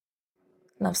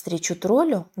Навстречу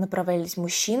троллю направлялись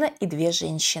мужчина и две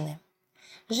женщины.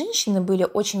 Женщины были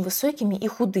очень высокими и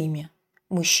худыми.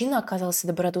 Мужчина оказался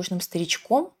добродушным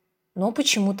старичком, но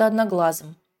почему-то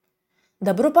одноглазым.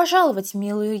 «Добро пожаловать,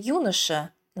 милый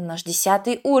юноша, на наш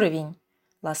 10 уровень!»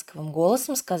 – ласковым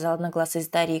голосом сказал одноглазый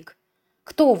старик.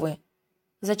 «Кто вы?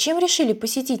 Зачем решили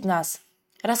посетить нас?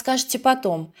 Расскажете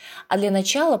потом, а для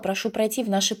начала прошу пройти в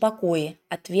наши покои,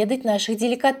 отведать наших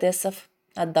деликатесов,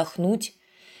 отдохнуть.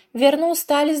 Верно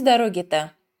устали с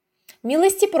дороги-то».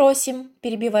 «Милости просим», –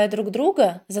 перебивая друг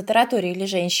друга, затараторили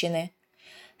женщины.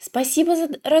 «Спасибо за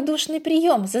радушный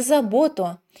прием, за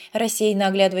заботу», – рассеянно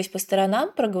оглядываясь по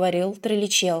сторонам, проговорил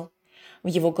Троллечел. В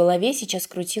его голове сейчас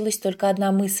крутилась только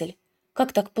одна мысль.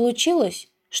 Как так получилось?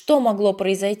 Что могло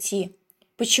произойти?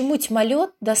 Почему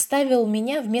тьмолет доставил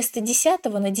меня вместо 10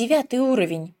 на 9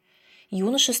 уровень?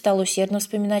 Юноша стал усердно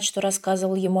вспоминать, что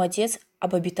рассказывал ему отец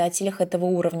об обитателях этого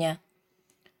уровня.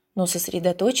 Но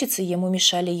сосредоточиться ему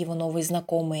мешали его новые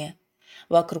знакомые.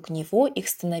 Вокруг него их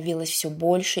становилось все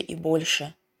больше и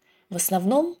больше. В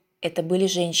основном это были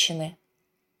женщины.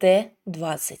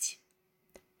 Т-20.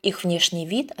 Их внешний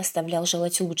вид оставлял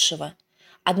желать лучшего.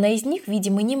 Одна из них,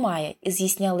 видимо, немая,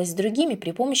 изъяснялась с другими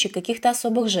при помощи каких-то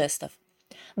особых жестов.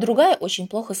 Другая очень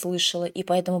плохо слышала и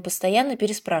поэтому постоянно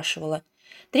переспрашивала.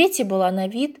 Третья была на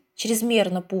вид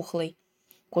чрезмерно пухлой.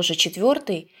 Кожа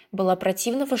четвертой была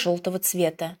противного желтого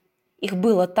цвета. Их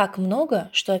было так много,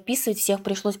 что описывать всех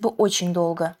пришлось бы очень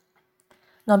долго.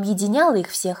 Но объединяло их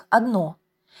всех одно.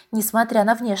 Несмотря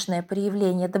на внешнее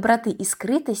проявление доброты и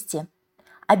скрытости,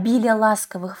 обилие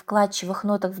ласковых вкрадчивых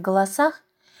ноток в голосах,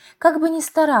 как бы ни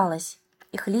старалась,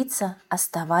 их лица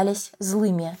оставались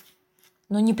злыми.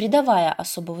 Но не придавая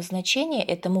особого значения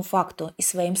этому факту и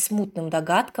своим смутным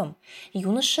догадкам,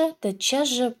 юноша тотчас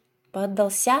же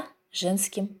поддался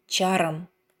женским чарам.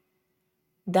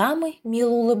 Дамы,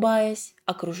 мило улыбаясь,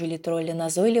 окружили тролля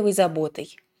назойливой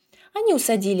заботой. Они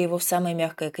усадили его в самое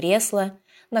мягкое кресло,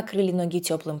 накрыли ноги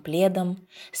теплым пледом,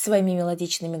 своими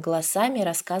мелодичными голосами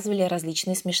рассказывали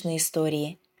различные смешные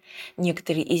истории.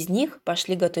 Некоторые из них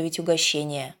пошли готовить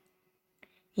угощения.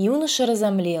 Юноша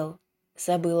разомлел,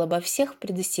 забыл обо всех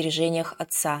предостережениях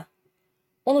отца.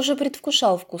 Он уже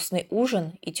предвкушал вкусный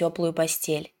ужин и теплую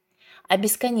постель, а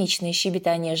бесконечное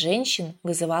щебетание женщин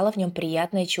вызывало в нем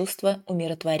приятное чувство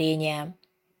умиротворения.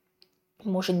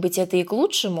 «Может быть, это и к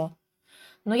лучшему?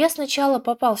 Но я сначала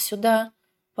попал сюда»,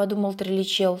 – подумал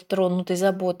Троллечел, тронутый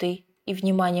заботой и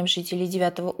вниманием жителей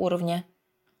 9 уровня.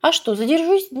 «А что,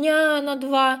 задержусь дня на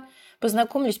 2,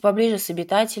 познакомлюсь поближе с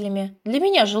обитателями. Для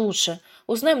меня же лучше,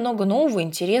 узнай много нового и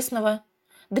интересного.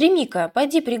 Дремика,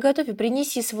 пойди приготовь и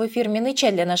принеси свой фирменный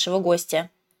чай для нашего гостя»,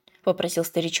 – попросил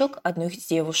старичок одну из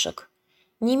девушек.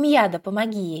 «Немияда,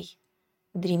 помоги ей».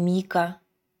 Дремика,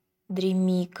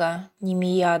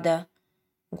 Немияда.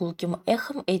 Гулким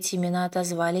эхом эти имена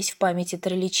отозвались в памяти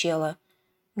Троллечела.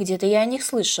 Где-то я о них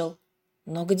слышал.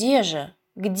 Но где же?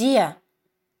 Где?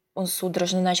 Он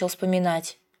судорожно начал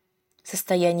вспоминать.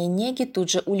 Состояние неги тут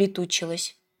же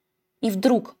улетучилось. И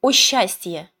вдруг, о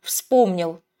счастье,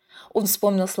 вспомнил. Он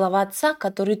вспомнил слова отца,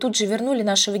 которые тут же вернули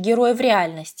нашего героя в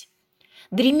реальность.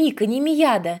 Дремика,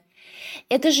 Немияда.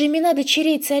 Это же имена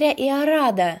дочерей царя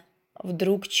Ироада.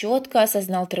 Вдруг четко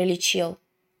осознал Троллечел.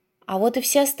 А вот и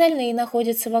все остальные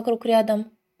находятся вокруг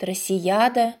рядом.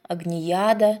 Тросияда,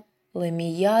 Огнияда,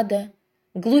 Ламияда,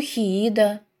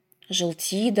 Глухиида,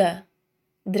 Желтида,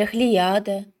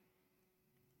 Дряхлияда.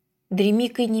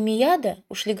 Дремика и Немияда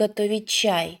ушли готовить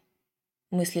чай.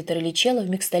 Мысли Троллечела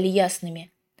вмиг стали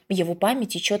ясными. В его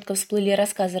памяти четко всплыли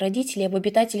рассказы родителей об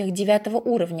обитателях 9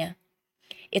 уровня.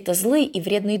 Это злые и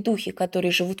вредные духи,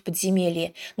 которые живут в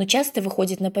подземелье, но часто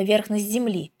выходят на поверхность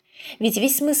земли. Ведь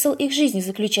весь смысл их жизни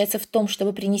заключается в том,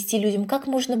 чтобы принести людям как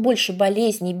можно больше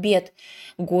болезней, бед,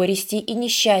 горестей и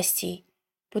несчастий,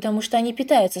 потому что они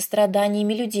питаются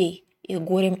страданиями людей, их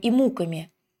горем и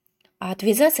муками. А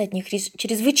отвязаться от них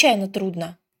чрезвычайно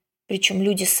трудно. Причем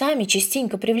люди сами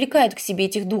частенько привлекают к себе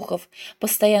этих духов,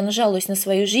 постоянно жалуясь на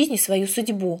свою жизнь и свою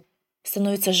судьбу,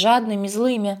 становятся жадными,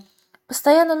 злыми,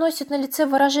 постоянно носят на лице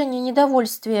выражение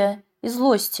недовольствия и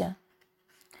злости.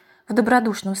 В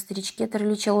добродушном старичке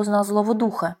Троллечел узнал злого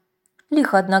духа,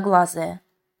 Лихо Одноглазое.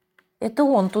 Это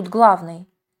он тут главный.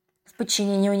 В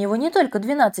подчинении у него не только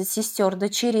 12 сестер,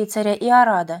 дочерей царя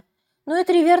Ироада, но и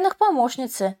 3 верных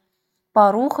помощницы –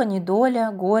 Поруха,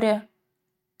 Недоля, Горе.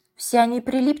 Все они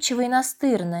прилипчивые и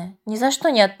настырные, ни за что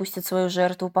не отпустят свою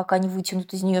жертву, пока не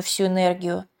вытянут из нее всю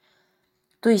энергию,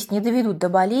 то есть не доведут до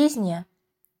болезни,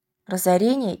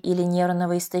 разорения или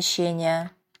нервного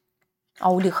истощения.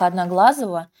 А у Лиха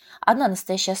Одноглазого одна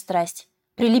настоящая страсть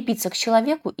 – прилепиться к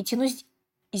человеку и тянуть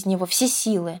из него все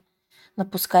силы.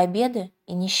 напуская беды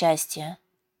и несчастья.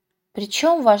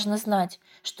 Причем важно знать,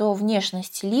 что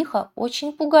внешность Лиха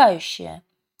очень пугающая,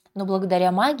 но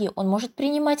благодаря магии он может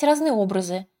принимать разные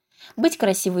образы. Быть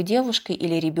красивой девушкой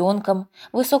или ребенком,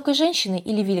 высокой женщиной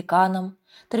или великаном.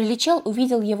 Троллечел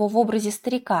увидел его в образе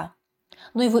старика,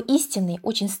 но его истинный,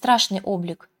 очень страшный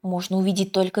облик можно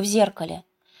увидеть только в зеркале.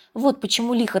 Вот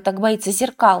почему Лихо так боится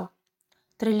зеркал.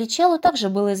 Троллечелу также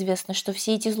было известно, что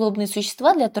все эти злобные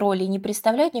существа для троллей не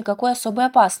представляют никакой особой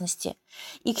опасности.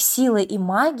 Их сила и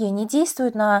магия не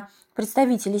действуют на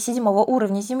представителей 7-го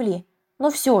уровня Земли. Но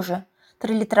все же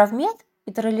Троллетравмет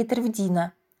и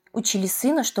Троллетравдина учили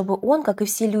сына, чтобы он, как и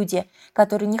все люди,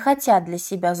 которые не хотят для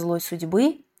себя злой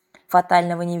судьбы,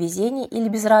 фатального невезения или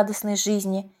безрадостной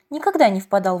жизни, никогда не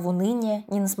впадал в уныние,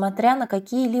 несмотря на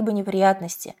какие-либо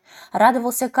неприятности,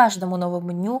 радовался каждому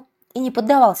новому дню и не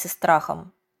поддавался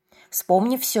страхам.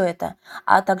 Вспомнив все это,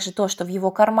 а также то, что в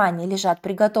его кармане лежат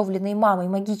приготовленные мамой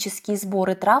магические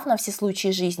сборы трав на все случаи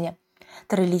жизни,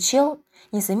 Троллечел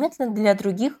незаметно для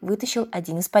других вытащил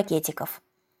один из пакетиков.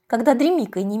 Когда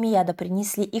Дремика и Немияда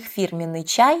принесли их фирменный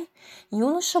чай,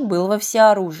 юноша был во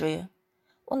всеоружии.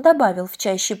 Он добавил в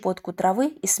чай щепотку травы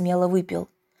и смело выпил.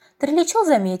 Троллечел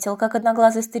заметил, как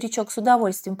одноглазый старичок с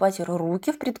удовольствием потер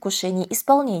руки в предвкушении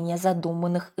исполнения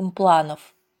задуманных им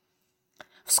планов.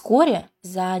 Вскоре,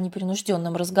 за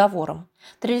непринужденным разговором,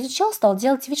 Троллечел стал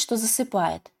делать вид, что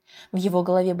засыпает. В его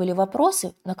голове были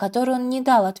вопросы, на которые он не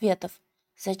дал ответов.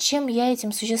 «Зачем я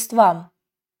этим существам?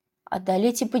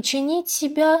 Одолеть и подчинить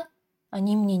себя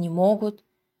они мне не могут.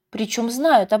 Причем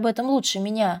знают об этом лучше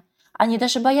меня. Они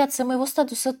даже боятся моего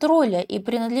статуса тролля и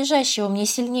принадлежащего мне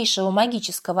сильнейшего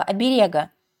магического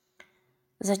оберега.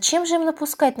 Зачем же им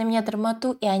напускать на меня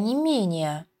драмоту и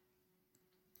онемение?»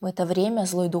 В это время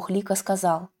злой дух Лика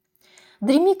сказал: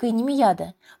 «Дремика и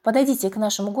Немияда, подойдите к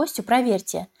нашему гостю,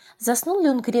 проверьте, заснул ли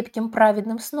он крепким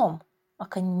праведным сном,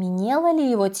 окаменело ли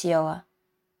его тело».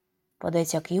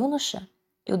 Подойдя к юноше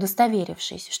и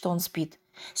удостоверившись, что он спит,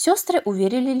 сестры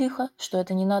уверили Лиха, что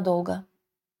это ненадолго.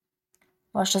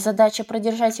 «Ваша задача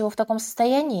продержать его в таком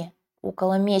состоянии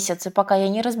около месяца, пока я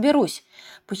не разберусь,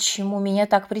 почему меня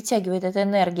так притягивает эта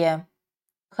энергия,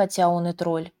 хотя он и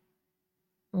тролль.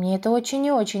 Мне это очень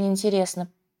и очень интересно,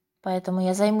 поэтому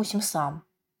я займусь им сам»,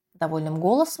 — довольным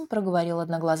голосом проговорил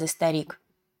одноглазый старик.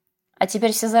 «А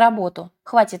теперь все за работу.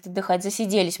 Хватит отдыхать,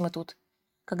 засиделись мы тут».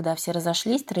 Когда все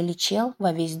разошлись, Троллечел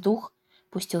во весь дух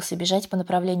пустился бежать по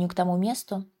направлению к тому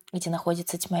месту, где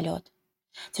находится тьмолет.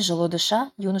 Тяжело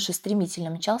дыша, юноша стремительно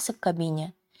мчался к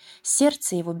кабине.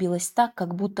 Сердце его билось так,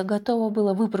 как будто готово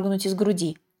было выпрыгнуть из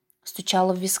груди.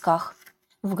 Стучало в висках.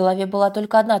 В голове была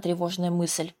только одна тревожная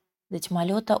мысль. До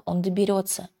тьмолета он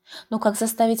доберется. Но как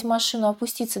заставить машину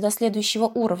опуститься до следующего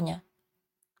уровня?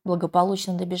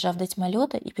 Благополучно добежав до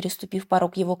тьмолета и переступив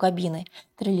порог его кабины,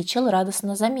 Троллечел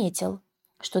радостно заметил,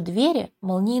 что двери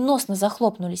молниеносно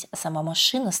захлопнулись, а сама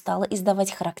машина стала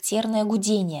издавать характерное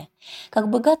гудение,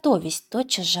 как бы готовясь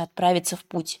тотчас же отправиться в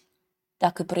путь.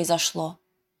 Так и произошло.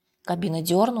 Кабина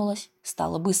дернулась,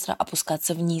 стала быстро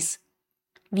опускаться вниз.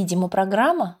 Видимо,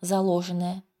 программа,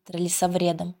 заложенная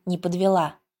троллесовредом, не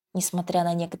подвела, несмотря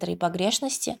на некоторые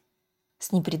погрешности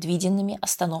с непредвиденными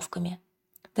остановками.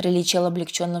 Троллечел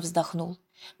облегченно вздохнул,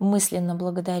 мысленно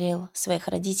благодарил своих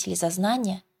родителей за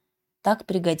знания, так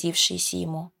пригодившиеся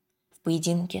ему в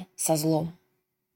поединке со злом.